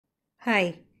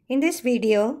Hi, in this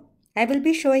video, I will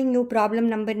be showing you problem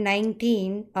number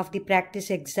 19 of the practice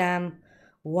exam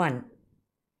 1,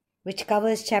 which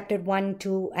covers chapter 1,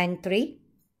 2 and 3.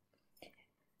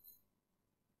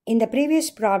 In the previous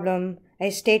problem, I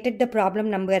stated the problem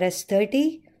number as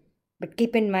 30, but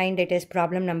keep in mind it is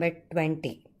problem number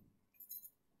 20.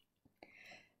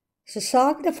 So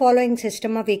solve the following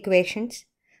system of equations: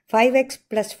 5x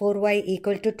plus 4y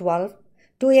equal to 12,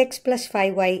 2x plus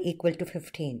 5y equal to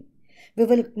 15. We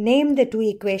will name the two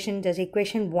equations as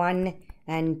equation 1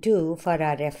 and 2 for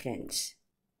our reference.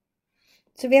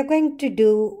 So we are going to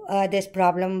do this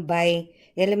problem by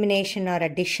elimination or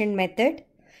addition method.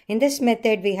 In this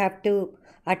method, we have to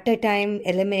at a time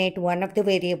eliminate one of the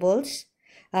variables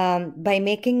by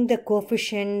making the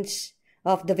coefficients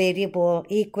of the variable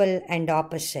equal and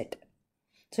opposite.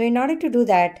 So in order to do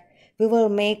that, we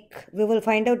will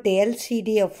find out the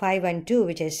LCD of 5 and 2,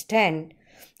 which is 10.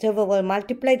 So we will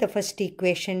multiply the first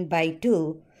equation by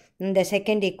 2 and the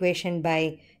second equation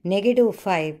by negative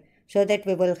 5, so that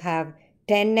we will have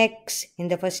 10x in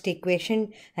the first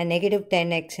equation and negative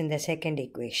 10x in the second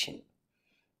equation.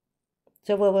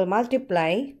 So we will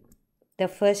multiply the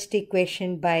first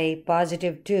equation by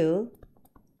positive 2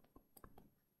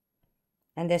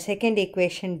 and the second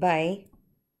equation by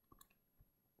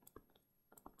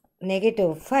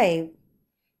negative 5.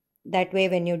 That way,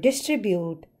 when you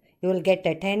distribute, you will get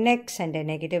a 10x and a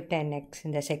negative 10x in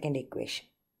the second equation.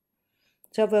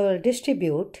 So we will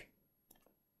distribute.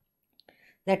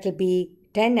 That will be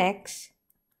 10x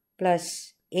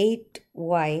plus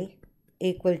 8y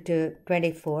equal to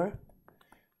 24.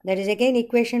 That is again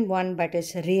equation 1, but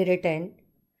is rewritten.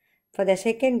 For the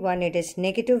second one, it is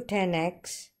negative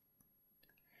 10x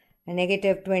and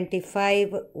negative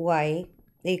 25y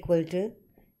equal to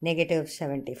negative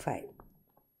 75.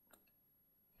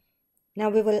 Now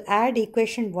we will add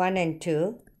equation 1 and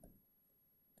 2.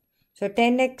 So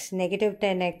 10x, negative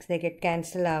 10x, they get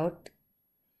cancelled out.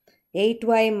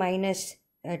 8y minus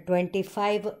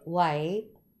 25y,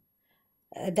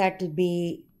 that will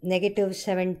be negative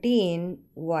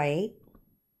 17y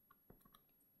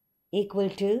equal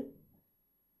to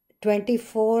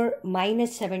 24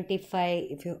 minus 75.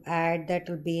 If you add, that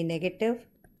will be negative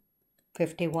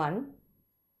 51.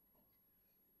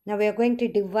 Now we are going to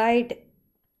divide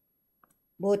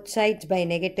both sides by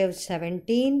negative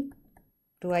 17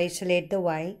 to isolate the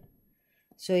y.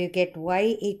 So you get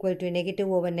y equal to negative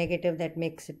over negative, that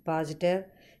makes it positive.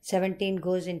 17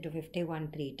 goes into 51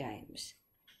 3 times.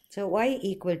 So y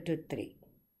equal to 3.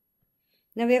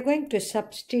 Now we are going to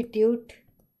substitute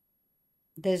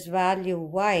this value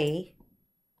y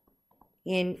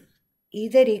in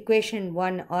either equation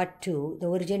 1 or 2, the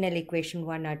original equation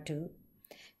 1 or 2,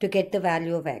 to get the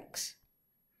value of x.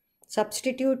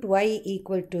 Substitute y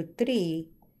equal to 3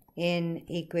 in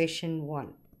equation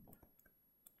 1.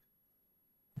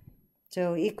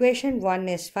 So equation 1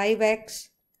 is 5x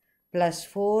plus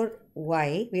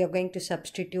 4y. We are going to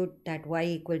substitute that y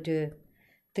equal to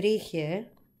 3 here,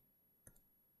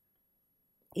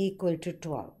 equal to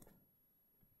 12.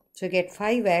 So get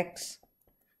 5x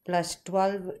plus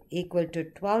 12 equal to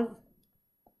 12.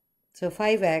 So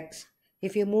 5x,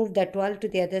 if you move the 12 to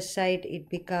the other side, it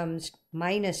becomes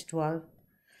minus 12.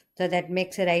 So that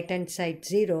makes the right hand side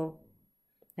 0.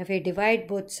 If you divide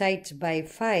both sides by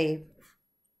 5,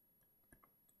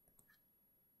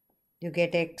 you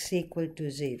get x equal to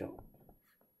 0.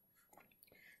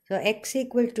 So x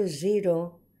equal to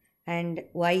 0 and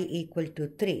y equal to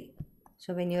 3.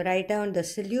 So when you write down the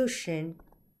solution,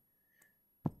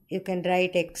 you can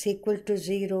write x equal to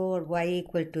 0 or y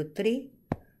equal to 3.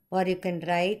 Or you can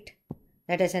write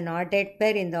that as an ordered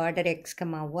pair in the order x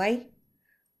comma y.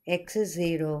 X is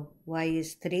 0, y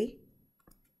is 3.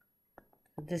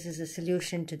 This is a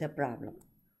solution to the problem.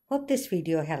 Hope this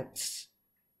video helps.